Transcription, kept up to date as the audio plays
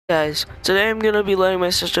Guys, today I'm gonna be letting my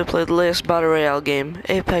sister play the latest Battle Royale game,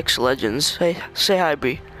 Apex Legends. Hey, say hi,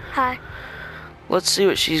 Bree. Hi. Let's see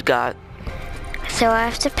what she's got. So I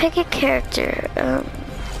have to pick a character.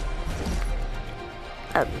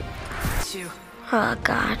 Oh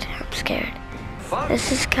God, I'm scared.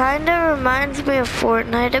 This is kind of reminds me of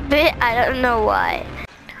Fortnite a bit. I don't know why.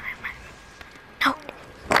 No.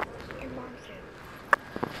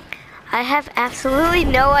 I have absolutely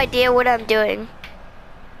no idea what I'm doing.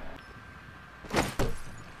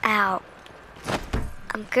 Ow.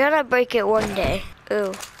 I'm gonna break it one day.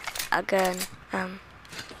 Ooh, a gun.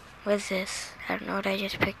 What's this? I don't know what I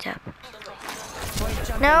just picked up.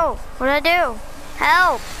 No, what'd I do?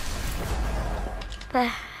 Help! The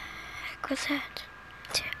heck was that?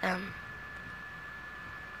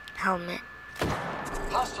 Helmet.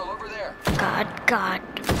 Hostile over there. God,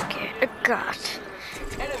 I'm scared. God.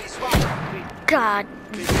 Enemy spotted. God.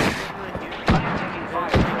 I am taking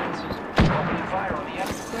fire. Opening fire on the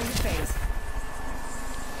enemy. Phase.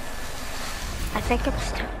 I think I'm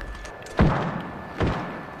stuck.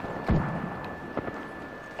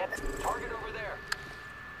 Target over there.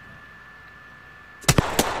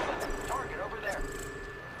 Target over there.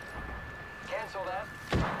 Cancel that.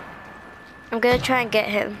 I'm gonna try and get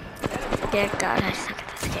him. Yeah, God, I suck at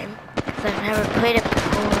this game. Because I've never played it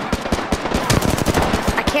before.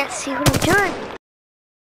 I can't see what I'm doing.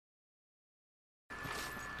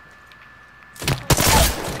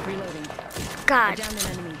 Reloading. God. Down an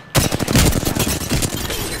enemy.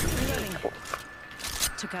 Reloading.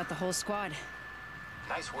 Took out the whole squad.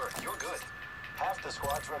 Nice work. You're good. Half the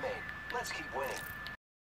squads remain. Let's keep winning.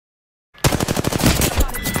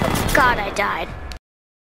 God, I died.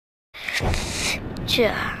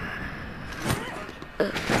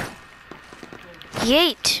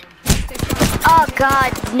 Yeet. Oh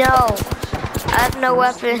God, no. I have no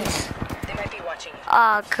weapons. They might be watching you.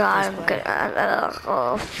 Oh God, I'm gonna.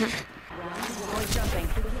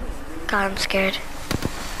 God, I'm scared.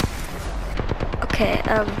 Okay,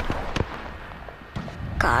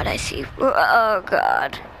 God, I see. Oh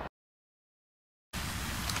God.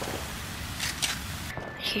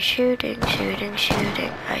 I hear shooting.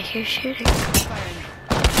 I hear shooting.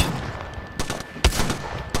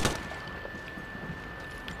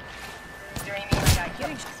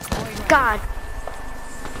 God.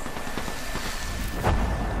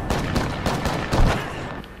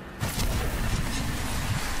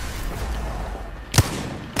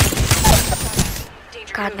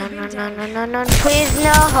 God, no, please,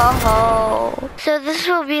 no. So this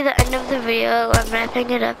will be the end of the video. I'm wrapping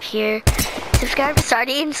it up here. Subscribe to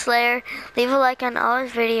Sardine Slayer. Leave a like on all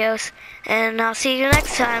his videos. And I'll see you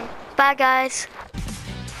next time. Bye, guys.